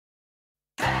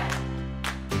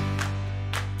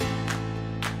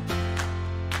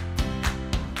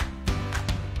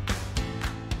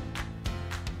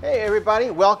Hey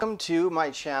everybody, welcome to my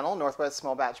channel, Northwest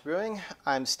Small Batch Brewing.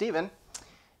 I'm Steven,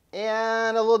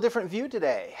 and a little different view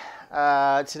today.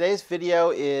 Today's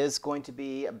video is going to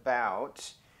be about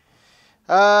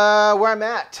where I'm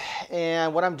at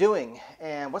and what I'm doing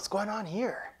and what's going on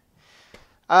here.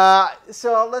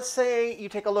 So let's say you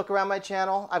take a look around my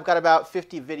channel. I've got about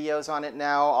 50 videos on it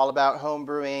now, all about home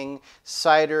brewing,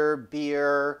 cider,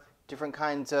 beer, different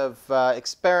kinds of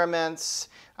experiments.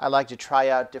 I like to try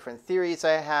out different theories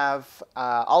I have,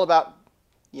 all about,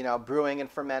 brewing and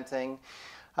fermenting.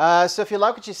 So if you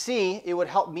like what you see, it would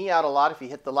help me out a lot if you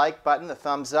hit the like button, the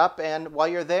thumbs up, and while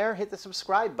you're there, hit the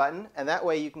subscribe button, and that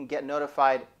way you can get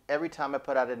notified every time I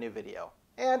put out a new video.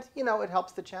 And, it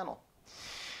helps the channel.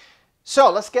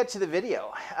 So let's get to the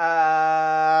video.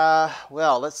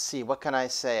 Well, let's see, what can I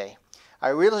say? I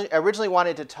originally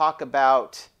wanted to talk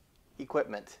about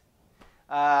equipment.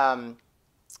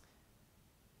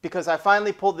 Because I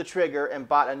finally pulled the trigger and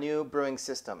bought a new brewing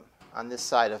system on this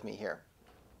side of me here.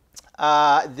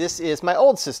 This is my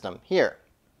old system here.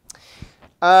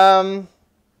 So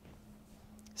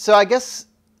I guess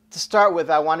to start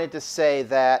with, I wanted to say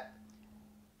that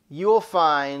you will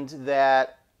find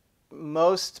that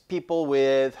most people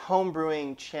with home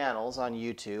brewing channels on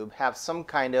YouTube have some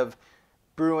kind of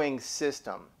brewing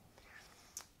system.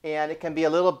 And it can be a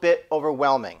little bit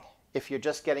overwhelming if you're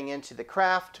just getting into the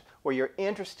craft, or you're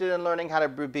interested in learning how to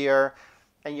brew beer,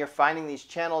 and you're finding these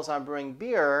channels on brewing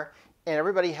beer, and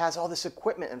everybody has all this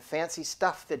equipment and fancy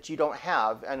stuff that you don't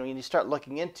have. And when you start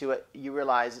looking into it, you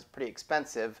realize it's pretty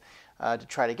expensive to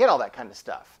try to get all that kind of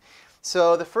stuff.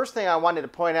 So the first thing I wanted to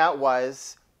point out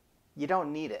was you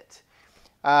don't need it.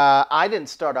 I didn't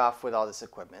start off with all this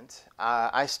equipment.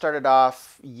 I started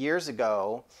off years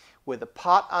ago with a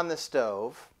pot on the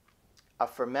stove, a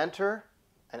fermenter,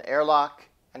 an airlock,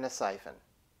 and a siphon.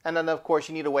 And then, of course,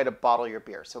 you need a way to bottle your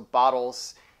beer. So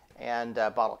bottles and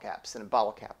bottle caps and a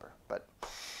bottle capper. But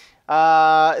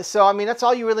so, I mean, that's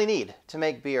all you really need to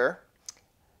make beer.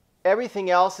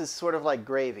 Everything else is sort of like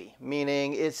gravy,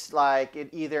 meaning it's like it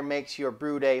either makes your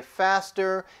brew day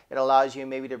faster, it allows you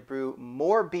maybe to brew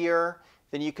more beer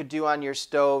than you could do on your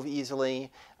stove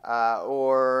easily,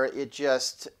 or it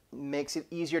just makes it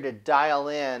easier to dial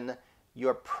in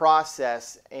your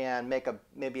process and make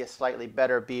maybe a slightly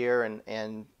better beer.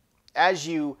 And as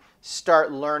you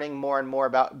start learning more and more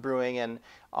about brewing and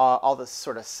all the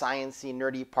sort of sciencey,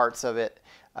 nerdy parts of it,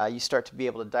 you start to be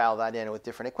able to dial that in with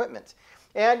different equipment.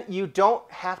 And you don't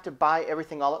have to buy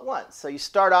everything all at once. So you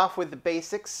start off with the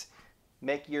basics,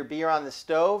 make your beer on the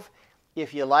stove.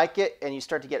 If you like it and you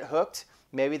start to get hooked,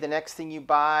 maybe the next thing you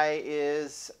buy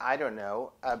is, I don't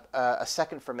know, a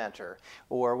second fermenter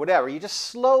or whatever. You just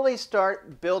slowly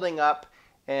start building up,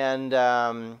 and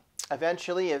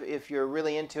eventually, if you're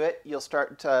really into it, you'll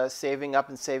start saving up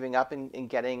and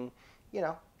getting,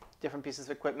 different pieces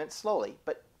of equipment slowly.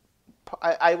 But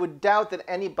I would doubt that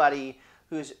anybody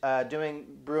who's doing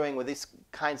brewing with these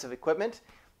kinds of equipment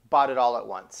bought it all at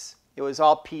once. It was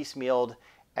all piecemealed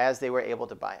as they were able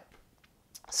to buy it.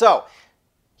 So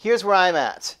here's where I'm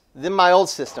at. Then my old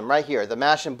system right here, the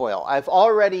mash and boil. I've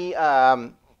already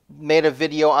made a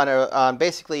video on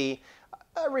basically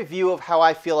a review of how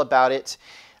I feel about it.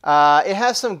 It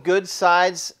has some good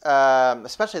sides,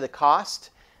 especially the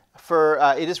cost.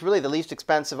 It is really the least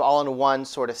expensive all-in-one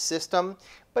sort of system,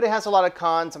 but it has a lot of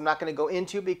cons I'm not going to go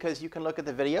into because you can look at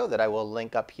the video that I will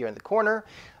link up here in the corner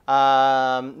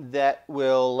that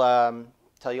will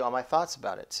tell you all my thoughts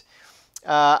about it.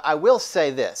 I will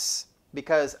say this,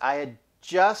 because I had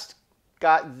just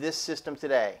got this system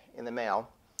today in the mail,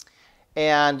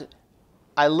 and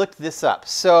I looked this up.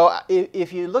 So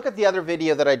if you look at the other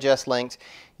video that I just linked,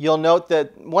 you'll note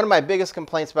that one of my biggest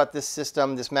complaints about this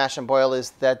system, this mash and boil,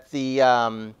 is that the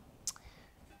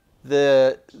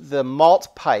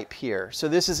malt pipe here. So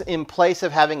this is in place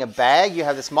of having a bag, you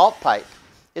have this malt pipe.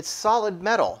 It's solid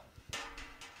metal,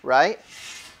 right?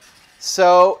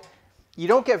 So you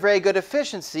don't get very good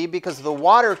efficiency because the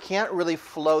water can't really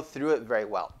flow through it very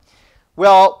well.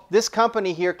 Well, this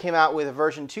company here came out with a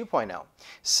version 2.0.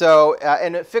 So,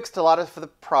 and it fixed a lot of the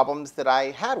problems that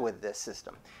I had with this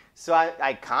system. So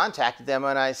I contacted them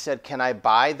and I said, can I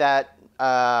buy that,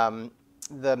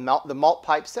 the malt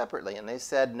pipe separately? And they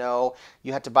said, no,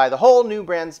 you have to buy the whole new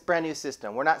brand new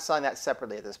system. We're not selling that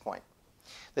separately at this point.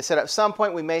 They said at some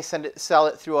point we may sell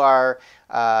it through our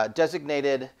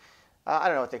designated, I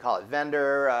don't know what they call it,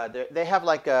 vendor. They have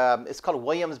like, it's called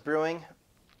Williams Brewing.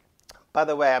 By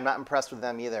the way, I'm not impressed with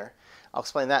them either. I'll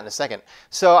explain that in a second.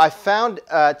 So I found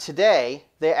today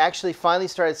they actually finally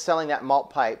started selling that malt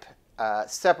pipe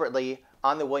separately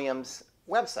on the Williams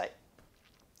website.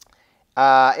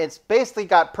 It's basically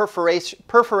got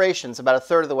perforations about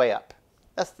 1/3 of the way up.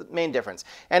 That's the main difference.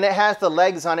 And it has the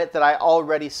legs on it that I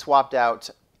already swapped out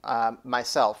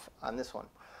myself on this one.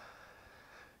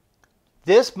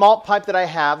 This malt pipe that I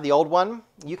have, the old one,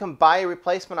 you can buy a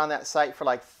replacement on that site for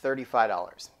like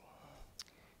 $35.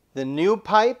 The new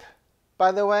pipe,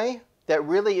 by the way, that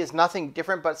really is nothing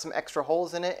different but some extra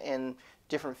holes in it and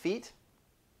different feet,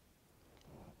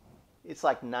 it's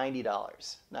like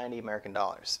 $90, 90 American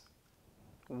dollars.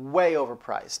 Way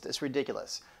overpriced. It's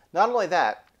ridiculous. Not only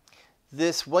that,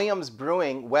 this Williams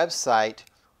Brewing website,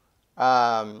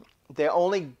 they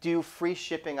only do free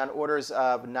shipping on orders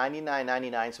of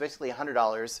 $99.99, so basically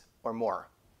 $100 or more.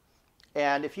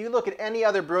 And if you look at any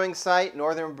other brewing site,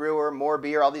 Northern Brewer, More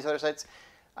Beer, all these other sites,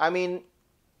 I mean,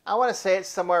 I want to say it's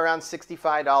somewhere around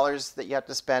 $65 that you have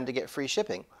to spend to get free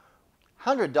shipping.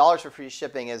 $100 for free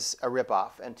shipping is a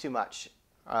ripoff and too much.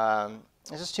 It's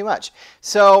just too much.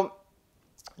 So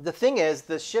the thing is,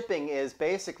 the shipping is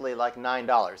basically like $9.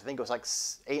 I think it was like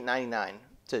 $8.99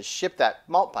 to ship that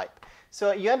malt pipe.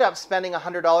 So you end up spending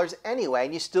 $100 anyway,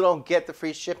 and you still don't get the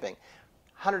free shipping.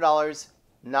 $100,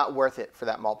 not worth it for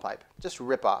that malt pipe. Just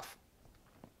rip off.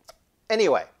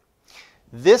 Anyway,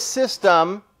 this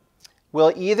system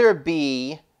will either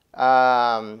be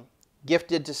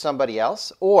gifted to somebody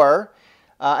else, or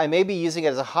I may be using it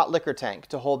as a hot liquor tank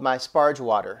to hold my sparge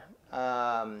water.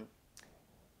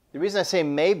 The reason I say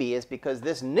maybe is because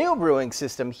this new brewing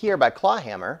system here by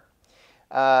Clawhammer,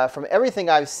 from everything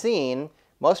I've seen,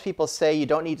 most people say you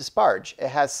don't need to sparge. It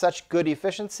has such good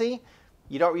efficiency,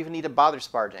 you don't even need to bother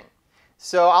sparging.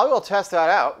 So I will test that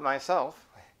out myself.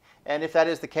 And if that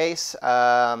is the case,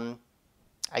 I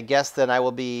guess then I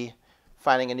will be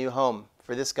finding a new home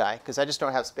for this guy, because I just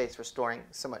don't have space for storing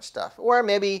so much stuff. Or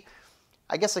maybe,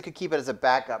 I guess I could keep it as a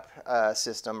backup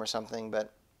system or something.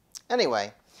 But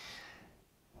anyway,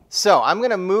 so I'm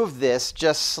going to move this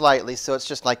just slightly so it's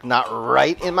just like not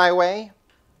right in my way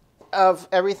of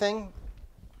everything.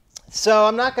 So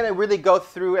I'm not going to really go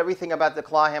through everything about the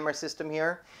Clawhammer system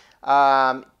here,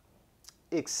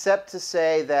 except to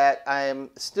say that I'm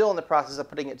still in the process of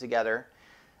putting it together.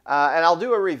 And I'll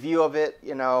do a review of it,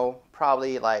 you know,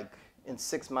 probably like in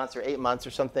 6 months or 8 months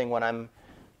or something when I'm,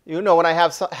 you know, when I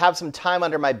have some time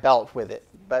under my belt with it.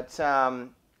 But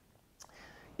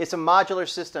it's a modular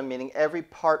system, meaning every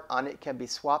part on it can be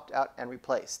swapped out and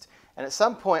replaced. And at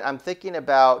some point, I'm thinking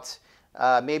about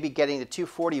maybe getting the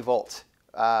 240 volt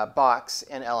box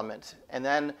and element. And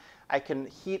then I can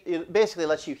heat, it basically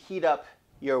lets you heat up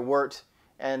your wort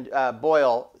and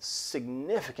boil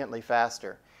significantly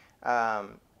faster.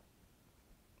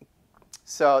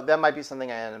 So that might be something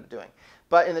I end up doing.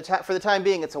 But for the time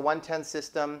being, it's a 110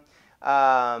 system.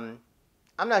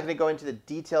 I'm not going to go into the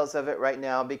details of it right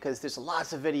now because there's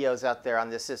lots of videos out there on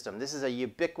this system. This is a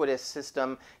ubiquitous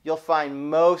system. You'll find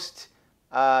most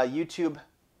YouTube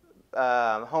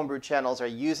homebrew channels are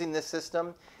using this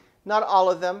system. Not all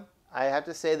of them. I have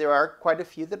to say there are quite a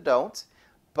few that don't.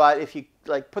 But if you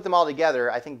like put them all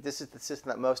together, I think this is the system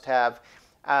that most have.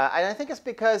 And I think it's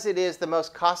because it is the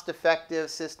most cost-effective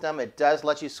system. It does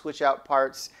let you switch out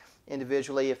parts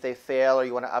individually if they fail, or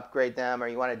you want to upgrade them, or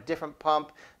you want a different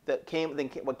pump than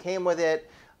what came with it.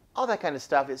 All that kind of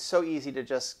stuff. It's so easy to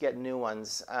just get new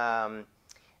ones.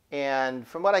 And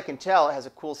from what I can tell, it has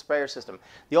a cool sprayer system.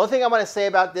 The only thing I want to say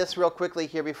about this real quickly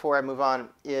here before I move on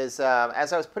is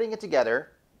as I was putting it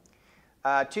together,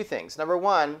 two things. Number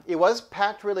one, it was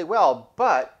packed really well,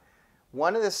 but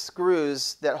one of the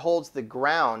screws that holds the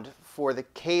ground for the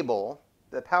cable,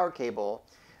 the power cable,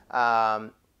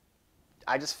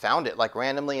 I just found it like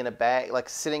randomly in a bag, like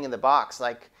sitting in the box,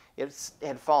 like it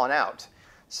had fallen out.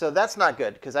 So that's not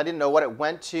good because I didn't know what it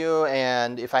went to,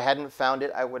 and if I hadn't found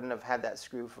it, I wouldn't have had that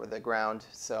screw for the ground.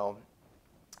 So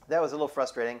that was a little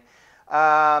frustrating.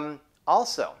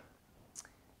 Also,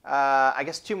 I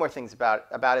guess two more things about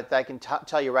it that I can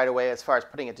tell you right away as far as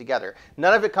putting it together.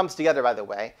 None of it comes together, by the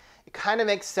way. It kind of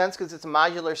makes sense because it's a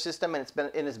modular system and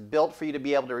it's built for you to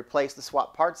be able to replace the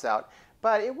swap parts out.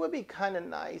 But it would be kind of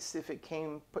nice if it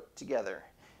came put together.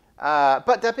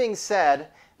 But that being said,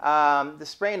 the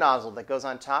spray nozzle that goes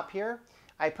on top here,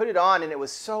 I put it on and it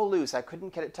was so loose I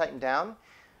couldn't get it tightened down.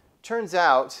 Turns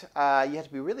out you have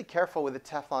to be really careful with the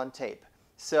Teflon tape.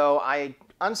 So I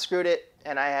unscrewed it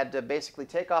and I had to basically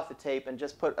take off the tape and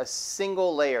just put a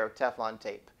single layer of Teflon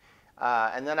tape.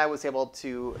 And then I was able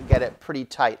to get it pretty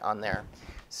tight on there.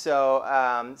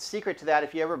 So secret to that,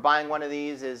 if you're ever buying one of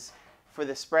these, is for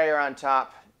the sprayer on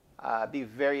top, be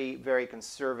very, very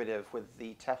conservative with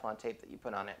the Teflon tape that you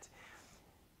put on it.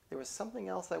 There was something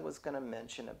else I was going to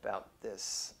mention about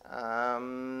this.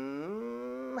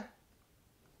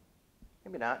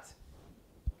 Maybe not.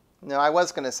 No, I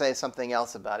was going to say something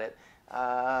else about it.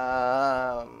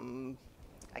 I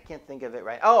can't think of it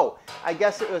right. Oh, I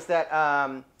guess it was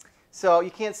that, so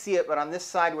you can't see it, but on this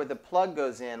side where the plug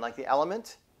goes in, like the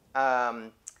element,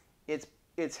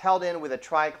 it's held in with a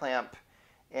tri-clamp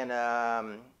and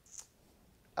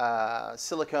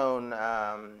silicone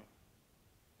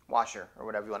washer, or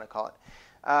whatever you want to call it.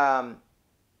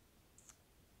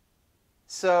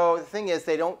 So the thing is,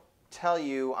 they don't tell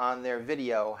you on their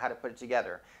video how to put it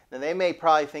together. Now, they may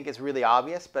probably think it's really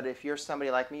obvious, but if you're somebody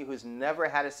like me who's never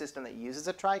had a system that uses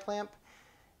a tri-clamp,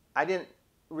 I didn't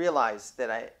realize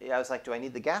that I was like, do I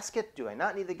need the gasket? Do I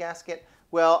not need the gasket?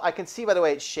 Well, I can see by the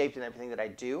way it's shaped and everything that I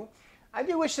do. I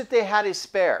do wish that they had a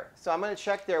spare. So I'm going to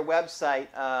check their website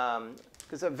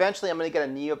because eventually I'm going to get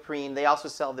a neoprene. They also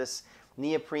sell this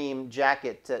neoprene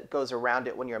jacket that goes around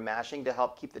it when you're mashing to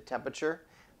help keep the temperature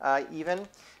even.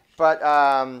 But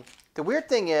the weird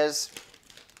thing is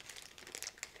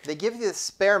they give you this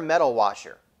spare metal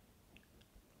washer,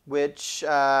 which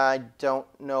I don't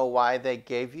know why they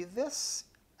gave you this.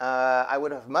 I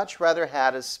would have much rather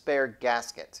had a spare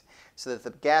gasket so that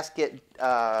the gasket,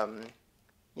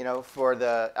 you know, for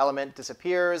the element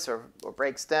disappears or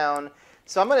breaks down.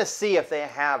 So I'm going to see if they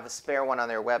have a spare one on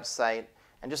their website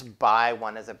and just buy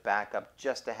one as a backup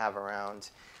just to have around.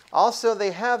 Also,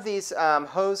 they have these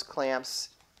hose clamps.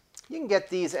 You can get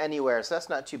these anywhere, so that's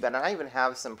not too bad. And I even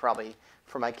have some probably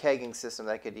for my kegging system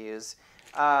that I could use.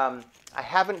 I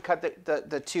haven't cut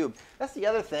the tube. That's the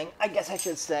other thing, I guess I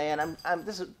should say, and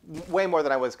this is way more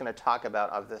than I was going to talk about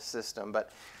of this system,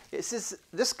 but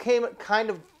this kind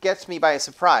of gets me by a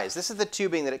surprise. This is the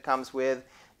tubing that it comes with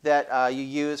that you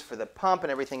use for the pump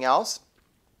and everything else.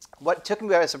 What took me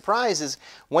by surprise is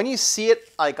when you see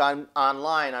it like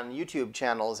online on YouTube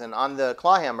channels and on the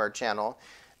Clawhammer channel,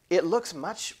 it looks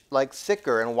much like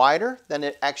thicker and wider than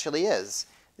it actually is.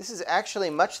 This is actually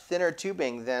much thinner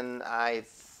tubing than I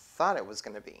thought it was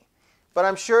going to be. But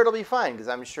I'm sure it'll be fine because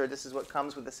I'm sure this is what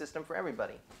comes with the system for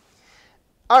everybody.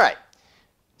 All right.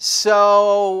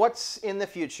 So what's in the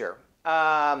future?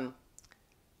 Well,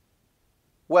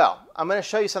 I'm going to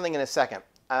show you something in a second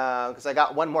because I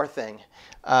got one more thing.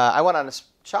 I went on a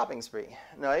shopping spree.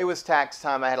 No, it was tax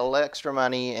time. I had a little extra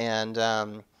money,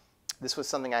 and this was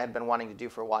something I had been wanting to do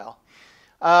for a while.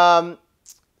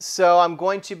 So I'm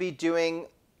going to be doing,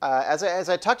 as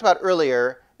I talked about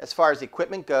earlier, as far as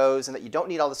equipment goes, and that you don't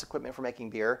need all this equipment for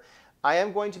making beer, I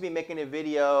am going to be making a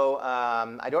video.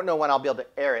 I don't know when I'll be able to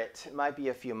air it. It might be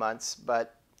a few months,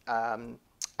 but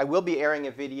I will be airing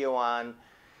a video on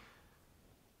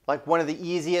like one of the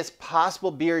easiest possible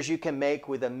beers you can make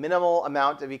with a minimal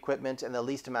amount of equipment and the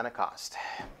least amount of cost.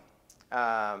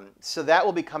 So that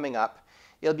will be coming up.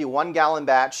 It'll be 1 gallon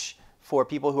batch for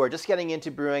people who are just getting into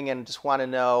brewing and just want to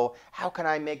know, how can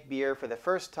I make beer for the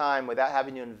first time without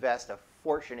having to invest a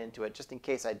fortune into it, just in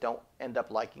case I don't end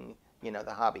up liking, you know,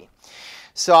 the hobby.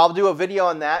 So I'll do a video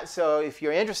on that. So if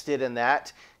you're interested in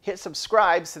that, hit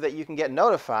subscribe so that you can get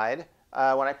notified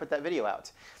when I put that video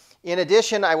out. In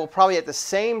addition, I will probably at the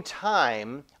same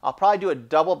time, I'll probably do a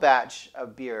double batch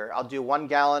of beer. I'll do 1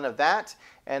 gallon of that,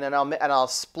 and then I'll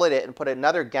split it and put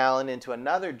another gallon into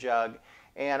another jug,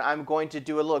 and I'm going to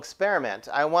do a little experiment.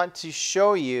 I want to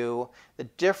show you the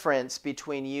difference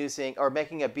between using or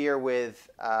making a beer with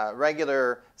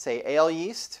regular, say, ale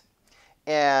yeast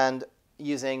and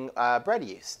using bread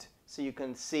yeast. So you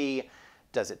can see,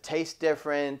 does it taste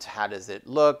different? How does it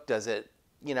look? Does it,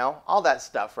 you know, all that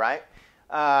stuff, right?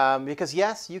 Because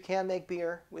yes, you can make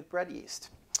beer with bread yeast.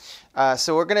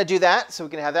 So we're going to do that. So we're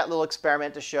going to have that little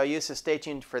experiment to show you. So stay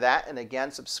tuned for that. And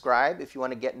again, subscribe if you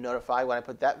want to get notified when I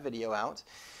put that video out.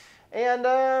 And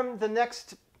the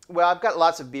next, well, I've got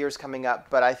lots of beers coming up,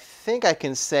 but I think I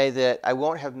can say that I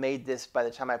won't have made this by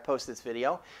the time I post this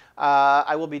video.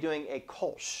 I will be doing a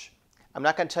Kolsch. I'm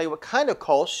not going to tell you what kind of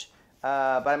Kolsch,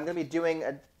 but I'm going to be doing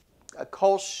a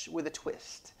Kolsch with a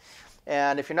twist.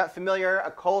 And if you're not familiar,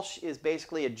 a Kolsch is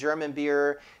basically a German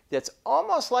beer that's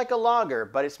almost like a lager,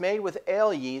 but it's made with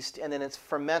ale yeast, and then it's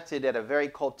fermented at a very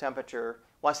cold temperature.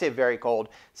 Well, I say very cold,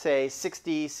 say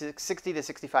 60 to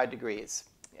 65 degrees.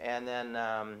 And then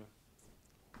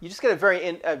you just get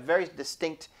a very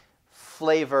distinct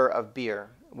flavor of beer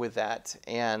with that.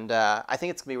 And I think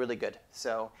it's going to be really good.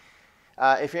 So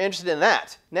if you're interested in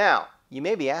that. Now, you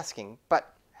may be asking,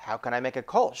 but how can I make a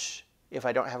Kolsch if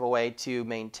I don't have a way to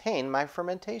maintain my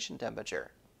fermentation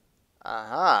temperature?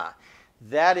 Aha,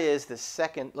 that is the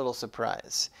second little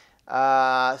surprise.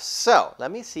 So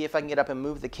let me see if I can get up and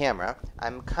move the camera.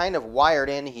 I'm kind of wired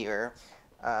in here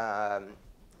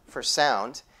for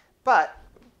sound, but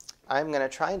I'm going to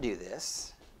try and do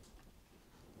this.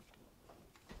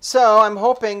 So I'm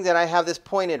hoping that I have this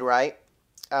pointed right.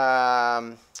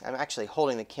 I'm actually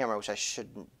holding the camera, which I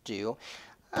shouldn't do.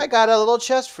 I got a little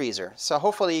chest freezer, so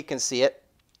hopefully you can see it.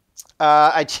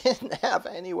 I didn't have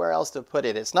anywhere else to put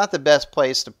it. It's not the best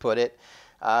place to put it.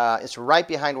 It's right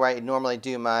behind where I normally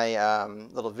do my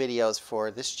little videos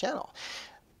for this channel.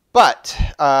 But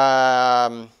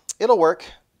it'll work.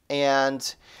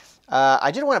 And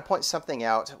I did want to point something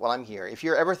out while I'm here. If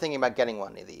you're ever thinking about getting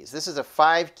one of these, this is a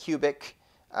 5 cubic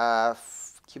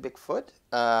foot.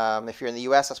 If you're in the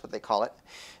US, that's what they call it,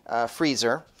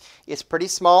 freezer. It's pretty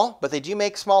small, but they do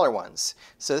make smaller ones.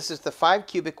 So this is the 5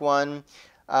 cubic one.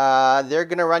 They're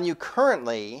going to run you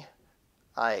currently,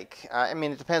 like, I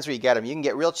mean, it depends where you get them. You can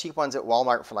get real cheap ones at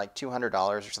Walmart for like $200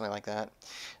 or something like that.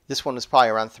 This one was probably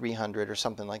around $300 or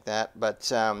something like that. But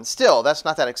still, that's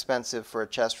not that expensive for a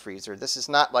chest freezer. This is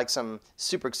not like some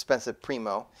super expensive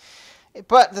Primo.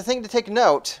 But the thing to take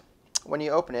note when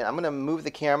you open it, I'm going to move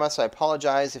the camera, so I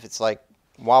apologize if it's like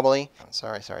wobbly.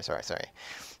 Sorry.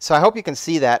 So I hope you can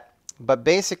see that. But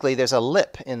basically, there's a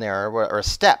lip in there, or a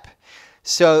step.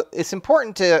 So it's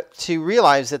important to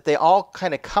realize that they all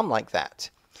kind of come like that.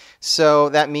 So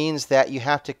that means that you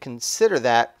have to consider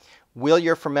that, will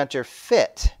your fermenter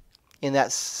fit in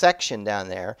that section down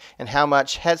there, and how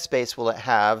much headspace will it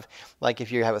have? Like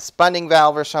if you have a spunding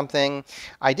valve or something.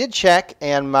 I did check,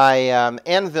 and my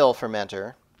Anvil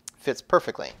fermenter fits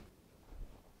perfectly.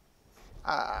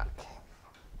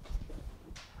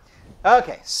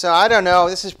 Okay, so I don't know.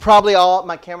 This is probably all,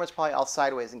 my camera's probably all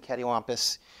sideways and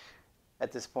cattywampus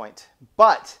at this point.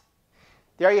 But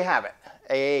there you have it,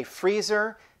 a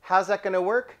freezer. How's that going to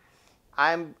work?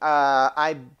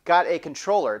 I got a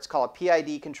controller. It's called a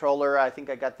PID controller. I think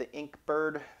I got the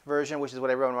Inkbird version, which is what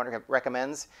everyone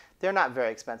recommends. They're not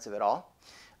very expensive at all.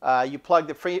 You plug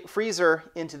the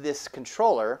freezer into this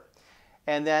controller,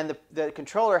 and then the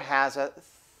controller has a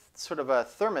sort of a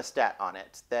thermostat on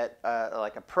it, that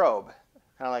like a probe,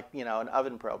 kind of like, you know, an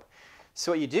oven probe.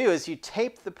 So what you do is you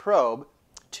tape the probe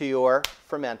to your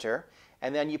fermenter,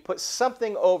 and then you put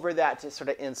something over that to sort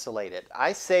of insulate it.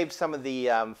 I saved some of the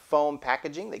foam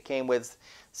packaging that came with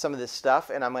some of this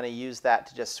stuff, and I'm going to use that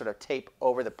to just sort of tape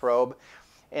over the probe.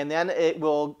 And then it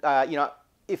will, you know,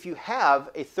 if you have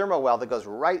a thermal well that goes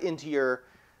right into your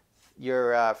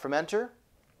fermenter,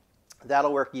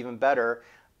 that'll work even better.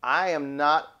 I am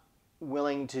not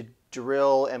willing to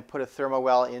drill and put a thermal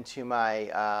well into my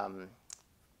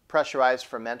pressurized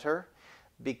fermenter,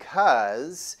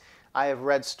 because I have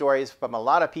read stories from a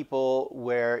lot of people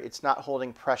where it's not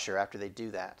holding pressure after they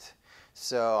do that.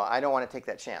 So I don't want to take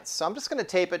that chance. So I'm just going to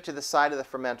tape it to the side of the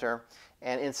fermenter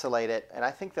and insulate it, and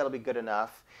I think that'll be good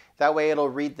enough. That way it'll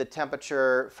read the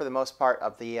temperature, for the most part,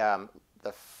 of the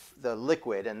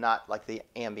liquid, and not like the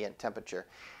ambient temperature.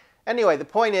 Anyway, the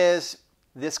point is,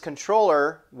 this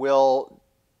controller will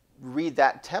read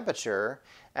that temperature,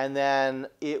 and then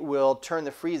it will turn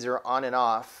the freezer on and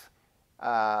off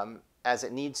as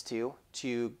it needs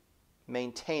to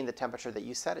maintain the temperature that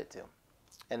you set it to.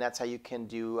 And that's how you can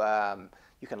do,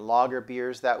 you can lager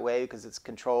beers that way, because it's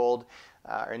controlled.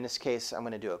 Or in this case, I'm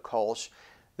going to do a Kolsch.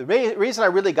 The reason I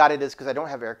really got it is because I don't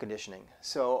have air conditioning.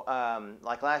 So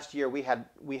like last year, we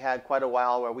had quite a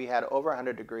while where we had over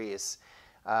 100 degrees.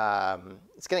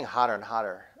 It's getting hotter and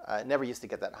hotter. It never used to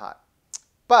get that hot.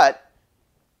 But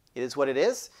it is what it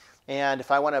is. And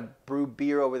if I want to brew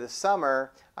beer over the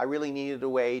summer, I really needed a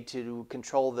way to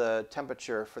control the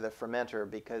temperature for the fermenter,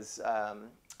 because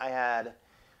I had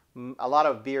a lot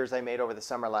of beers I made over the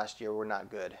summer last year were not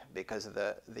good because of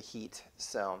the heat.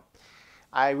 So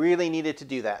I really needed to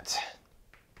do that.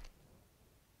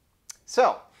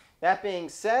 So that being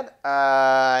said,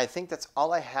 I think that's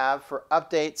all I have for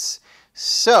updates.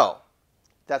 So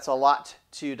that's a lot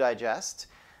to digest.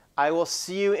 I will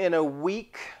see you in a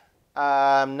week.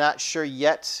 I'm not sure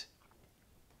yet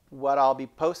what I'll be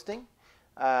posting,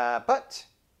 but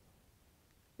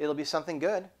it'll be something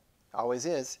good. Always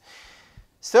is.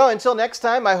 So until next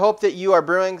time, I hope that you are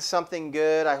brewing something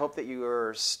good. I hope that you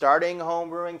are starting home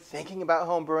brewing, thinking about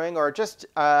home brewing, or just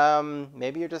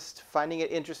maybe you're just finding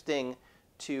it interesting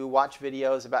to watch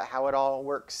videos about how it all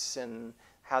works and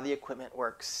how the equipment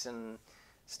works and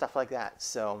stuff like that.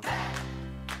 So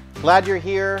glad you're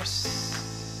here.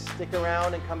 Stick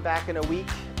around and come back in a week.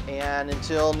 And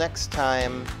until next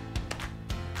time,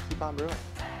 keep on brewing.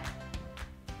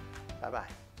 Bye-bye.